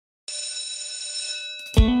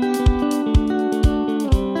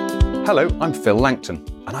Hello, I'm Phil Langton,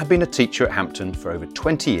 and I've been a teacher at Hampton for over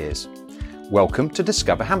 20 years. Welcome to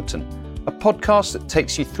Discover Hampton, a podcast that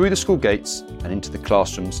takes you through the school gates and into the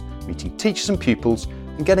classrooms, meeting teachers and pupils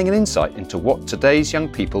and getting an insight into what today's young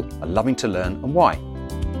people are loving to learn and why.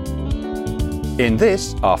 In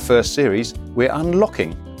this, our first series, we're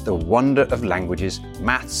unlocking the wonder of languages,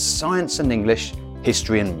 maths, science and English,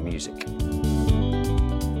 history and music.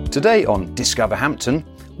 Today on Discover Hampton,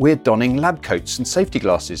 we're donning lab coats and safety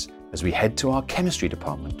glasses as we head to our chemistry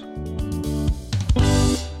department.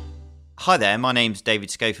 Hi there, my name's David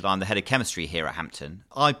Schofield. I'm the head of chemistry here at Hampton.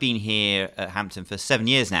 I've been here at Hampton for 7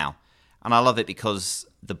 years now, and I love it because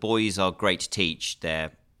the boys are great to teach.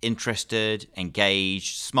 They're interested,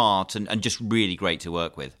 engaged, smart, and just really great to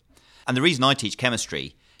work with. And the reason I teach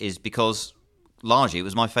chemistry is because largely it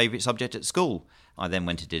was my favourite subject at school. I then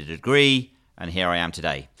went and did a degree, and here I am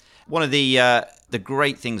today. One of the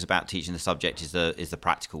great things about teaching the subject is the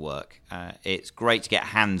practical work. It's great to get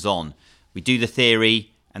hands-on. We do the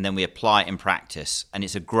theory, and then we apply it in practice, and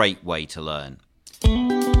it's a great way to learn.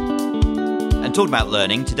 And talking about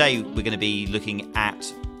learning, today we're going to be looking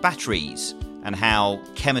at batteries and how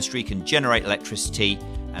chemistry can generate electricity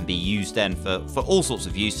and be used then for all sorts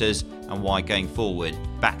of uses, and why going forward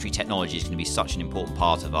battery technology is going to be such an important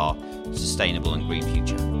part of our sustainable and green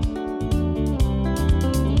future.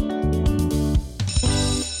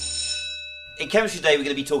 In Chemistry Today we're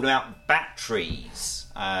going to be talking about batteries.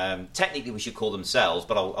 Technically we should call them cells,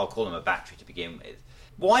 but I'll call them a battery to begin with.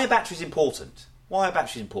 Why are batteries important?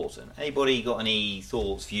 Anybody got any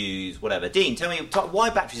thoughts, views, whatever? Dean, tell me, why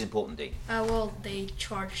are batteries important, Dean? Well, they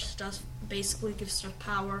charge stuff, basically give stuff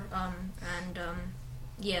power,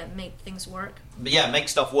 and make things work. But yeah, make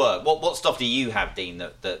stuff work. What stuff do you have, Dean,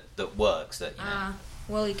 that works? That you know?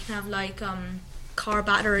 Well, you can have like car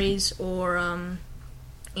batteries or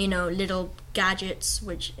little gadgets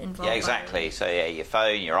which involve. Yeah, exactly. Batteries. So yeah, your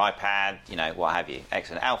phone, your iPad, what have you.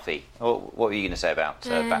 Excellent. Alfie, what were you going to say about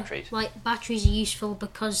batteries? Like, batteries are useful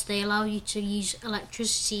because they allow you to use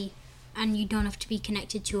electricity and you don't have to be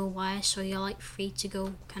connected to a wire, so you're like free to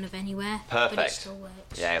go kind of anywhere. Perfect. But it still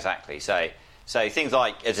works. Yeah, exactly. So things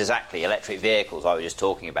like electric vehicles I was just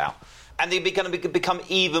talking about, and they're going to become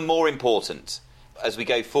even more important as we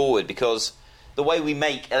go forward, because the way we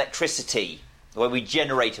make electricity, the way we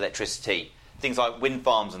generate electricity, things like wind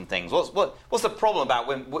farms and things. What's the problem about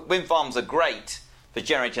wind farms? Are great for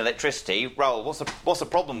generating electricity. Raoul, what's the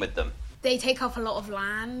problem with them? They take up a lot of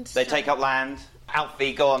land. They take up land.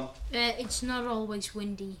 Alfie, go on. It's not always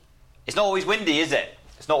windy. It's not always windy, is it?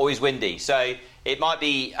 It's not always windy. So it might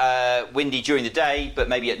be windy during the day, but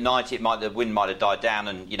maybe at night the wind might have died down,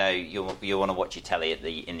 and you'll want to watch your telly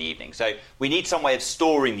in the evening. So we need some way of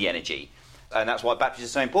storing the energy, and that's why batteries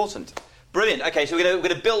are so important. Brilliant. Okay, so we're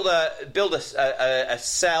going to build a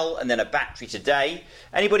cell and then a battery today.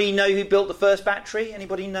 Anybody know who built the first battery?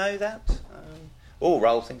 Anybody know that?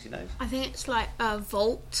 Raoul thinks he knows. I think it's like a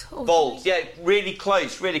Volt. Volt, yeah, really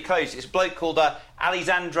close. It's a bloke called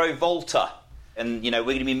Alessandro Volta. And, we're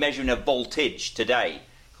going to be measuring a voltage today,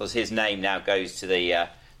 because his name now goes to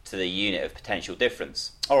the unit of potential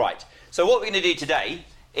difference. All right, so what we're going to do today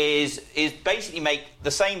is basically make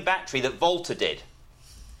the same battery that Volta did,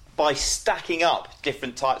 by stacking up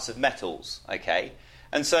different types of metals, okay?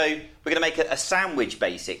 And so we're going to make a sandwich,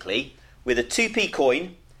 basically, with a 2p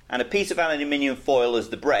coin and a piece of aluminium foil as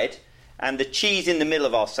the bread, and the cheese in the middle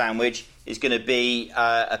of our sandwich is going to be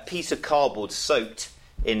a piece of cardboard soaked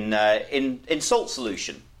in salt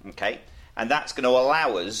solution, okay? And that's going to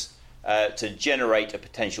allow us to generate a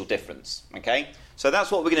potential difference, okay? So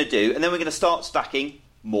that's what we're going to do, and then we're going to start stacking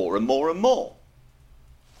more and more and more.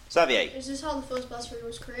 Xavier? Is this how the first battery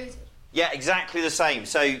was created? Yeah, exactly the same.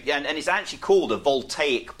 So, and it's actually called a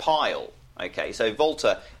voltaic pile. Okay, so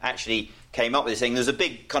Volta actually came up with this thing. There's a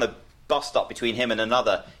big kind of bust-up between him and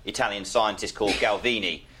another Italian scientist called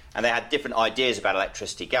Galvini, and they had different ideas about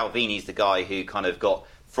electricity. Galvini's the guy who kind of got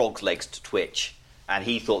frogs' legs to twitch, and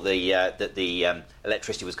he thought that the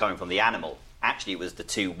electricity was coming from the animal. Actually, it was the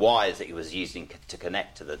two wires that he was using to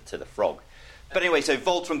connect to the frog. But anyway, so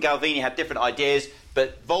Volta and Galvini had different ideas,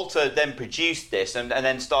 but Volta then produced this and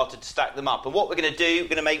then started to stack them up. And what we're going to do, we're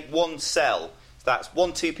going to make one cell. So that's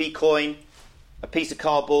one 2p coin, a piece of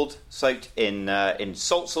cardboard soaked in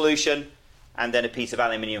salt solution, and then a piece of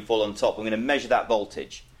aluminium foil on top. We're going to measure that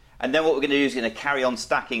voltage. And then what we're going to do is going to carry on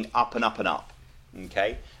stacking up and up and up.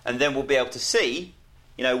 Okay? And then we'll be able to see,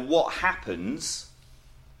 what happens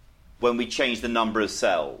when we change the number of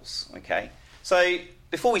cells. Okay? So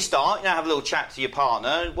before we start, have a little chat to your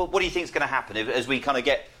partner. What do you think is going to happen as we kind of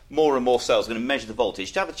get more and more cells. We're going to measure the voltage.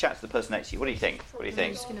 Just have a chat to the person next to you. What do you think? What do you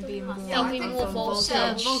think? It's going to be more. There'll be more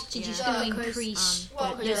voltage. The voltage is going to increase.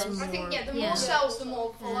 Well, there's I think the yeah. more cells, the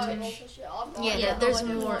more voltage. Yeah, there's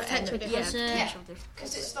more potential difference.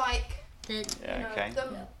 Because it's like Yeah, okay.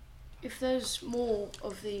 If there's more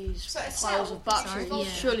of these So it's piles cell. of batteries, Sorry,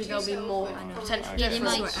 surely there'll be more potential Yeah, they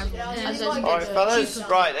difference. might. As there's All right, fellas.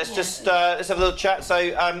 Right, let's just let's have a little chat. So,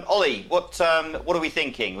 Ollie, what are we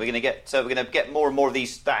thinking? We're going to get more and more of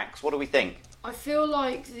these stacks. What do we think? I feel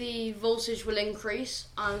like the voltage will increase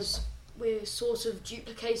as we're sort of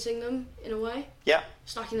duplicating them in a way, Yeah.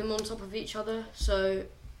 stacking them on top of each other. So,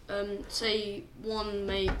 say one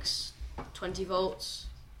makes 20 volts,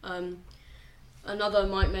 another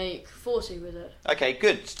might make 40 with it. Okay,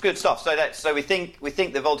 good stuff. So we think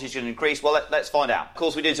the voltage is going to increase. Well, let's find out. Of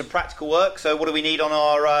course, we're doing some practical work. So what do we need on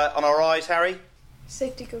our eyes, Harry?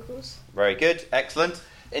 Safety goggles. Very good, excellent.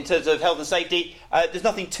 In terms of health and safety, there's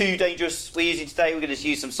nothing too dangerous we're using today. We're going to just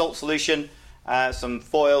use some salt solution, some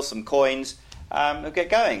foil, some coins. We'll get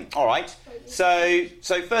going. All right. So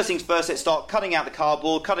first things first. Let's start cutting out the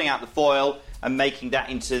cardboard, cutting out the foil, and making that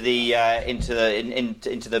into the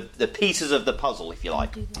pieces of the puzzle, if you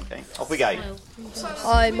like. Okay, off we go.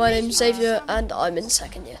 Hi, my name's Xavier and I'm in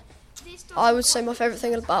second year. I would say my favourite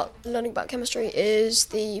thing about learning about chemistry is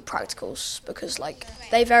the practicals because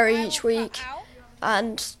they vary each week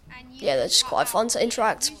and they're just quite fun to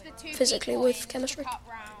interact physically with chemistry.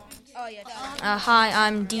 Hi,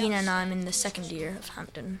 I'm Dean and I'm in the second year of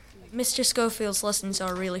Hampton. Mr. Schofield's lessons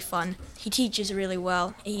are really fun. He teaches really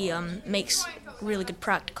well. He makes really good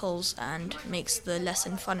practicals and makes the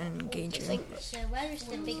lesson fun and engaging. So where is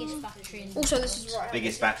the biggest battery in the Also, this is right.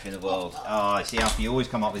 Biggest battery in the world. Oh, I see, Alfie, you always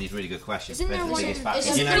come up with these really good questions. Isn't there Where's the one biggest in- battery?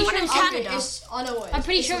 is You there know- one in Canada? I know what I'm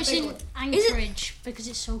pretty sure a it's big in one. Anchorage because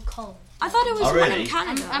it's so cold. I thought it was Oh, one really? in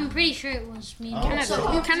Canada. I'm pretty sure it was me.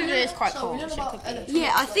 Canada is quite So cold. we learn about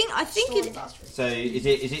Yeah, I think it. So is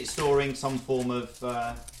it storing some form of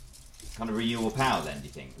kind of renewable power then, do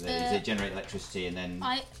you think? Does it generate electricity and then...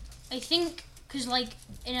 I think because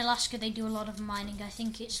in Alaska they do a lot of mining. I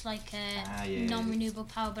think it's non-renewable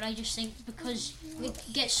power, but I just think because it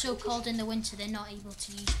gets so cold in the winter they're not able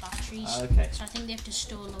to use batteries. Okay. So I think they have to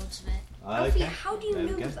store loads of it. Okay. How do you There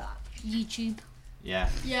we know go. that? YouTube. Yeah.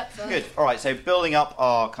 Yep. Good. All right. So building up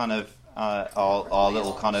our kind of our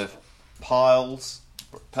little kind of piles.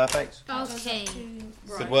 Perfect. Okay.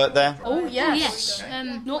 Good work there. Oh, Yes.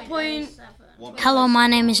 Hello, my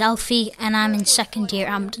name is Alfie and I'm in second year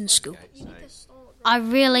at Hampton School. I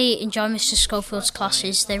really enjoy Mr. Schofield's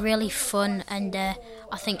classes. They're really fun and I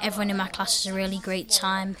think everyone in my class has a really great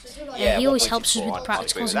time. He always helps us with the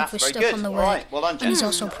practicals and with stuff on the All work. right. Well done, And he's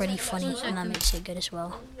gents. also pretty funny and that makes it good as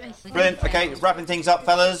well. Brilliant. Okay, wrapping things up,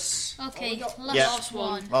 fellas. Okay, Yeah. last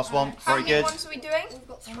one. Last one. Very good. What are we doing?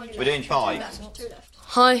 We're doing 5.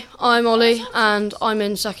 Hi, I'm Ollie and I'm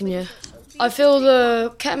in second year. I feel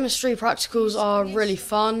the chemistry practicals are really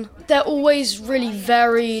fun. They're always really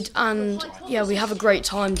varied and we have a great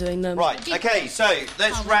time doing them. Right. Okay. So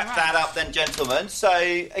let's wrap that up then, gentlemen. So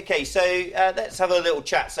let's have a little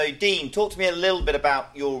chat. So Dean, talk to me a little bit about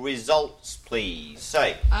your results, please.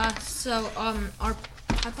 So Our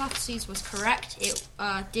hypothesis was correct. It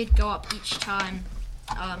did go up each time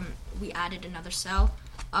we added another cell.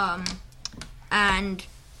 And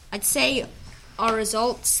I'd say our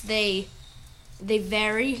results, they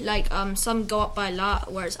vary. Some go up by a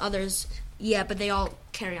lot, whereas others, but they all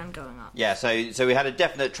carry on going up. yeah. So we had a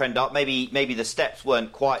definite trend up. Maybe the steps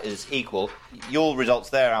weren't quite as equal. Your results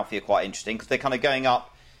there, Alfie, are quite interesting because they're kind of going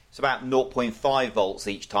up. It's about 0.5 volts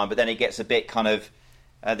each time, but then it gets a bit kind of.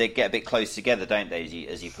 They get a bit close together, don't they,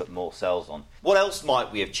 as you put more cells on? What else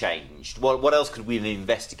might we have changed? What else could we have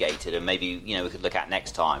investigated and maybe we could look at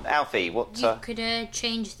next time? Alfie, what? You could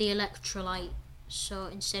change the electrolyte. So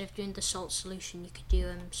instead of doing the salt solution, you could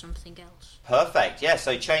do something else. Perfect. Yeah.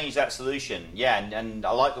 So change that solution. Yeah, and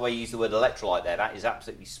I like the way you use the word electrolyte there. That is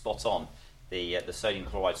absolutely spot on. The sodium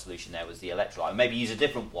chloride solution there was the electrolyte. Maybe use a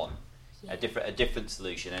different one, a different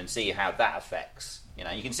solution, and see how that affects.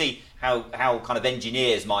 You can see how kind of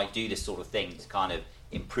engineers might do this sort of thing to kind of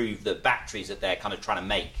improve the batteries that they're kind of trying to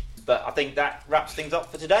make. But I think that wraps things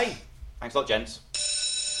up for today. Thanks a lot, gents.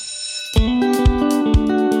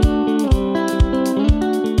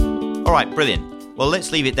 All right, brilliant. Well,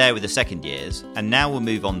 let's leave it there with the second years, and now we'll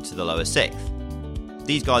move on to the lower sixth.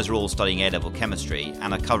 These guys are all studying A-level chemistry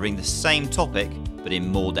and are covering the same topic, but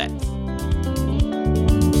in more depth.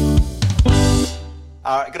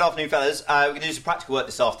 Good afternoon, fellas. We're going to do some practical work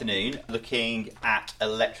this afternoon, looking at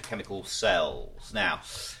electrochemical cells. Now,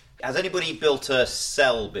 has anybody built a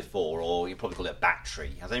cell before, or you probably call it a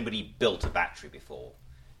battery? Has anybody built a battery before?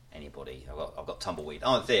 Anybody? I've got tumbleweed.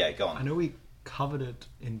 Oh, Theo, go on. I know we covered it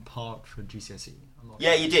in part for GCSE.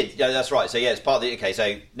 Yeah, you did. Yeah, that's right. So yeah, it's part of the. Okay,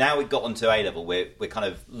 so now we've got onto A level. We're kind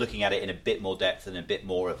of looking at it in a bit more depth and a bit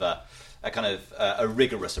more of a kind of a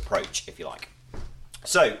rigorous approach, if you like.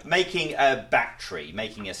 So making a battery,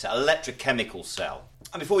 making a cell, electrochemical cell.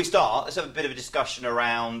 And before we start, let's have a bit of a discussion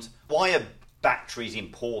around why are batteries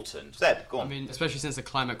important. Seb, go on. I mean, especially since the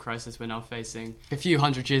climate crisis we're now facing. A few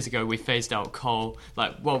hundred years ago, we phased out coal,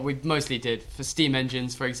 we mostly did for steam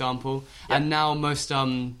engines, for example. Yep. And now most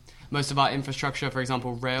of our infrastructure, for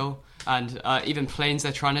example, rail and even planes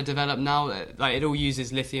they're trying to develop now, it all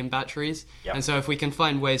uses lithium batteries. Yep. And so if we can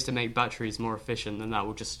find ways to make batteries more efficient, then that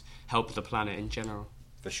will just help the planet in general.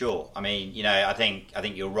 For sure. I mean, I think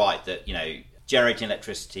you're right that, generating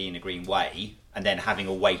electricity in a green way and then having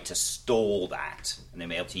a way to store that and then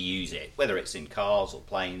be able to use it, whether it's in cars or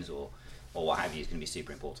planes or what have you, is going to be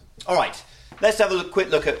super important. All right, let's have a quick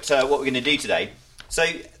look at what we're going to do today. So,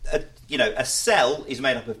 a cell is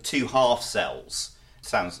made up of two half cells.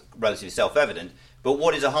 Sounds relatively self-evident, but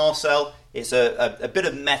what is a half cell? It's a bit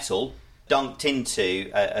of metal dunked into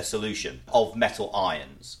a solution of metal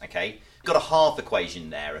ions, okay? You've got a half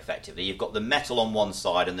equation there, effectively. You've got the metal on one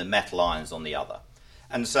side and the metal ions on the other.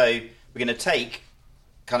 And so we're going to take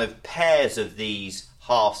kind of pairs of these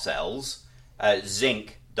half cells,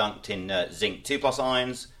 zinc dunked in zinc 2+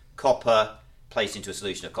 ions, copper placed into a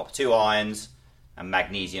solution of copper 2 ions, and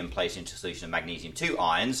magnesium placed into a solution of magnesium 2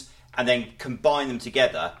 ions, and then combine them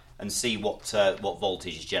together and see what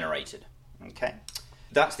voltage is generated. Okay,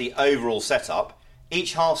 that's the overall setup.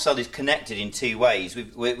 Each half cell is connected in two ways.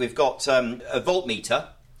 We've got a voltmeter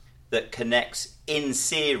that connects in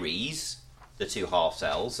series the two half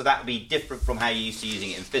cells, so that would be different from how you're used to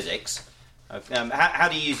using it in physics. How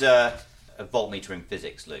do you use a voltmeter in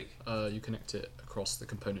physics, Luke? You connect it across the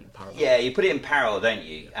component in parallel. Yeah, you put it in parallel, don't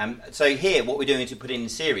you? So here, what we're doing is to put it in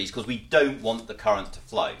series because we don't want the current to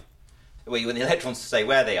flow. We want the electrons to stay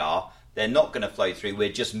where they are. They're not going to flow through.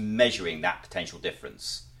 We're just measuring that potential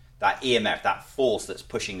difference, that EMF, that force that's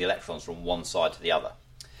pushing the electrons from one side to the other.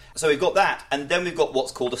 So we've got that, and then we've got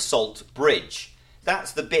what's called a salt bridge.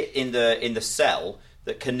 That's the bit in the cell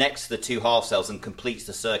that connects the two half cells and completes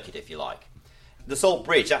the circuit, if you like. The salt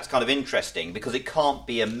bridge, that's kind of interesting because it can't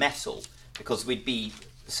be a metal, because we'd be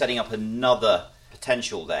setting up another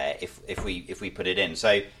potential there if we put it in.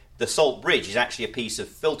 So the salt bridge is actually a piece of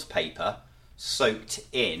filter paper soaked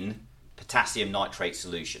in potassium nitrate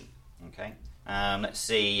solution. Okay. Let's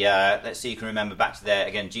see. You can remember back to there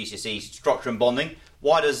again. GCSE structure and bonding.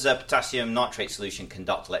 Why does potassium nitrate solution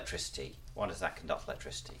conduct electricity? Why does that conduct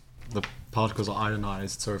electricity? The particles are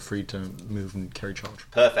ionized, so are free to move and carry charge.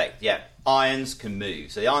 Perfect. Yeah, ions can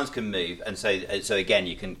move. So the ions can move, and so again,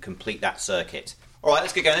 you can complete that circuit. All right,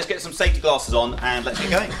 let's get going. Let's get some safety glasses on, and let's get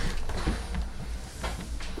going.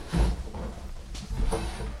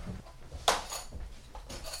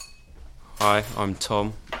 Hi, I'm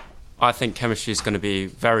Tom. I think chemistry is going to be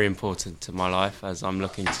very important to my life as I'm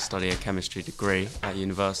looking to study a chemistry degree at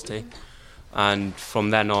university. And from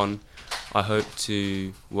then on, I hope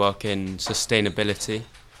to work in sustainability,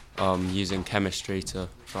 using chemistry to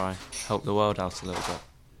try help the world out a little bit.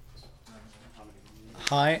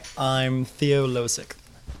 Hi, I'm Theo Losick.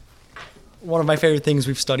 One of my favourite things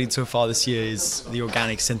we've studied so far this year is the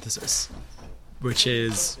organic synthesis, which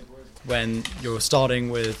is when you're starting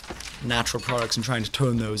with natural products and trying to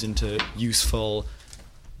turn those into useful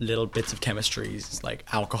little bits of chemistries like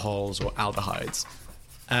alcohols or aldehydes.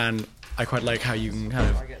 And I quite like how you can kind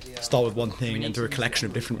of start with one thing and through a collection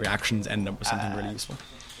of different reactions end up with something really useful.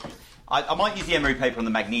 I might use the emery paper on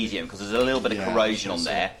the magnesium because there's a little bit of corrosion on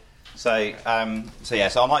there. So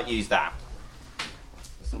I might use that.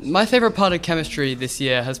 My favourite part of chemistry this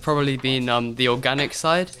year has probably been the organic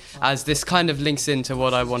side, as this kind of links into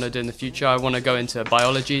what I want to do in the future. I want to go into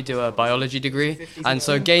biology, do a biology degree, and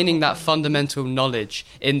so gaining that fundamental knowledge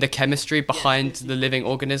in the chemistry behind the living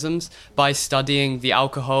organisms by studying the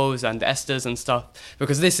alcohols and esters and stuff,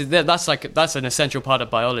 because that's an essential part of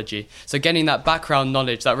biology. So getting that background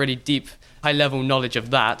knowledge, that really deep, high-level knowledge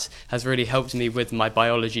of that, has really helped me with my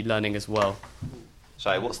biology learning as well.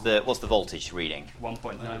 So what's the voltage reading?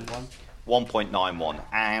 1.91. 1.91.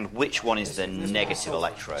 And which one is the negative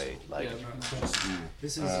electrode?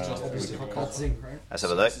 This is obviously zinc, right? Let's have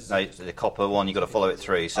a look. No, the copper one, you've got to follow it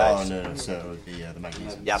through. So So it would be the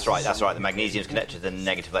magnesium. Yeah, that's right. The magnesium's connected to the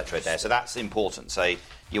negative electrode there. So that's important. So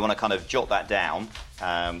you want to kind of jot that down,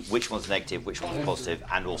 which one's negative, which one's positive,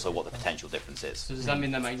 and also what the potential difference is. So does that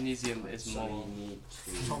mean that magnesium is more...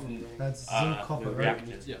 That's zinc copper, right?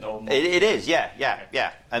 It is,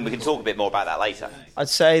 yeah. And we can talk a bit more about that later. I'd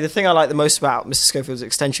say the thing I like the most about Mr. Schofield's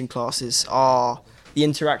extension classes are the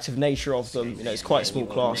interactive nature of them. It's quite small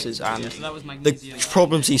classes, and the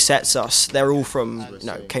problems he sets us, they're all from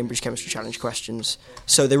Cambridge Chemistry Challenge questions.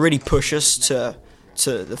 So they really push us to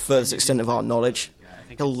the furthest extent of our knowledge.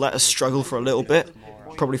 He'll let us struggle for a little bit,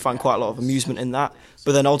 probably find quite a lot of amusement in that,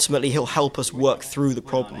 but then ultimately he'll help us work through the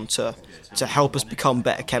problem to help us become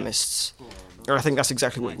better chemists. And I think that's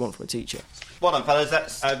exactly what you want from a teacher. Well done, fellas.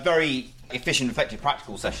 That's a very efficient, effective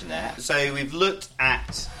practical session there. So we've looked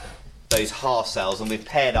at those half cells and we've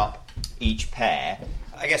paired up each pair.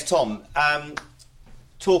 I guess, Tom,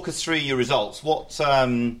 talk us through your results.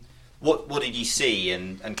 What did you see,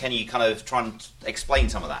 and can you kind of try and explain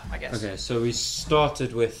some of that, I guess? Okay, so we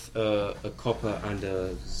started with a copper and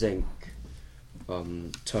a zinc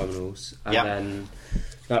terminals, and then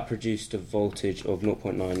that produced a voltage of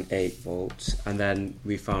 0.98 volts, and then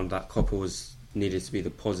we found that copper needed to be the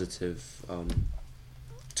positive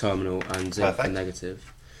terminal and zinc the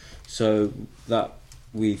negative. So that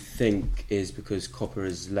we think is because copper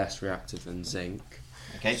is less reactive than zinc.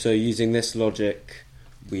 Okay. So using this logic,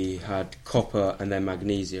 we had copper and then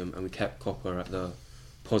magnesium, and we kept copper at the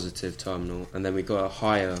positive terminal, and then we got a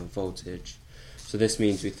higher voltage. So this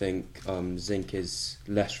means we think zinc is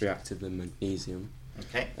less reactive than magnesium.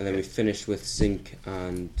 Okay. And then we finished with zinc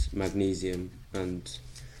and magnesium, and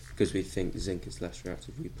because we think zinc is less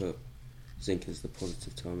reactive, we put zinc as the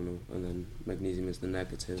positive terminal and then magnesium as the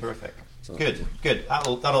negative. Terrific. Good.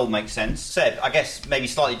 That all makes sense. Seb, I guess maybe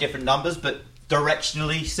slightly different numbers, but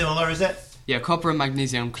directionally similar, is it? Yeah, copper and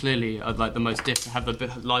magnesium clearly are like the most have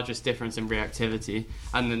the largest difference in reactivity,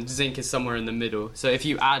 and then zinc is somewhere in the middle. So if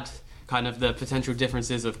you add kind of the potential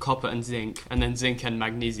differences of copper and zinc, and then zinc and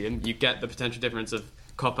magnesium, you get the potential difference of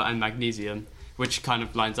copper and magnesium, which kind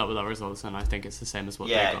of lines up with our results, and I think it's the same as what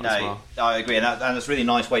they got as well. I agree, and that's a really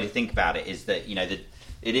nice way to think about it, is that, that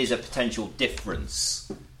it is a potential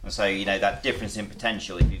difference. And so, that difference in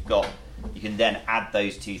potential, if you can then add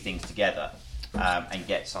those two things together and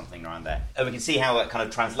get something around there. And we can see how kind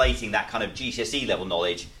of translating that kind of GCSE level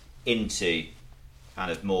knowledge into kind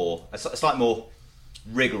of a slightly more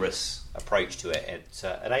rigorous approach to it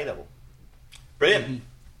at A level. Brilliant. Mm-hmm.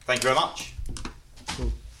 Thank you very much.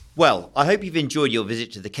 Cool. Well, I hope you've enjoyed your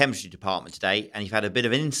visit to the chemistry department today, and you've had a bit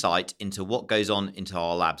of an insight into what goes on into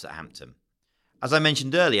our labs at Hampton. As I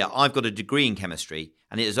mentioned earlier, I've got a degree in chemistry,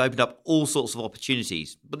 and it has opened up all sorts of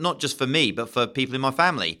opportunities, but not just for me, but for people in my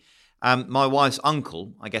family. My wife's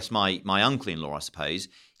uncle, I guess my uncle-in-law, I suppose,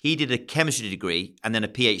 he did a chemistry degree and then a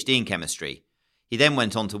PhD in chemistry. He then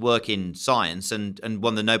went on to work in science and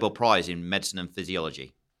won the Nobel Prize in medicine and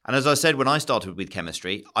physiology. And as I said, when I started with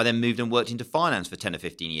chemistry, I then moved and worked into finance for 10 or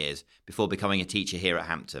 15 years before becoming a teacher here at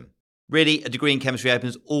Hampton. Really, a degree in chemistry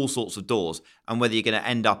opens all sorts of doors, and whether you're going to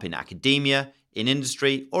end up in academia, in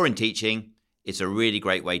industry, or in teaching, it's a really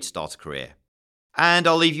great way to start a career. And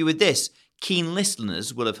I'll leave you with this. Keen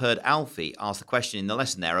listeners will have heard Alfie ask the question in the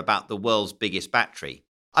lesson there about the world's biggest battery.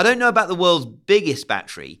 I don't know about the world's biggest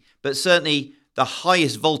battery, but certainly the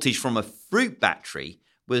highest voltage from a fruit battery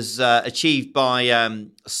was achieved by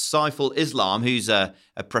Saiful Islam, who's a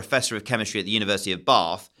professor of chemistry at the University of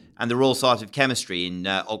Bath, and the Royal Society of Chemistry in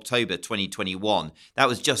October 2021. That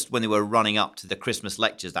was just when they were running up to the Christmas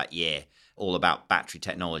lectures that year, all about battery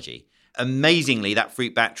technology. Amazingly, that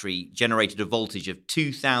fruit battery generated a voltage of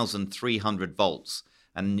 2,300 volts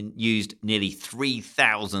and used nearly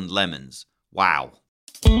 3,000 lemons. Wow.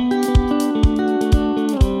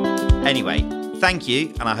 Anyway, thank you,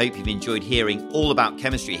 and I hope you've enjoyed hearing all about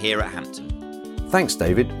chemistry here at Hampton. Thanks,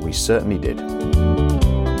 David. We certainly did.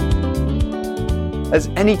 As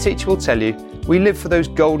any teacher will tell you, we live for those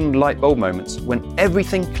golden light bulb moments when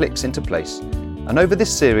everything clicks into place. And over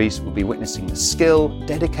this series, we'll be witnessing the skill,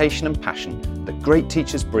 dedication and passion that great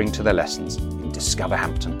teachers bring to their lessons in Discover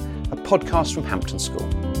Hampton, a podcast from Hampton School.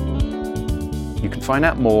 You can find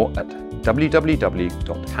out more at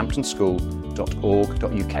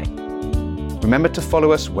www.hamptonschool.org.uk. Remember to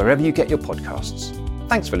follow us wherever you get your podcasts.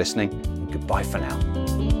 Thanks for listening, and goodbye for now.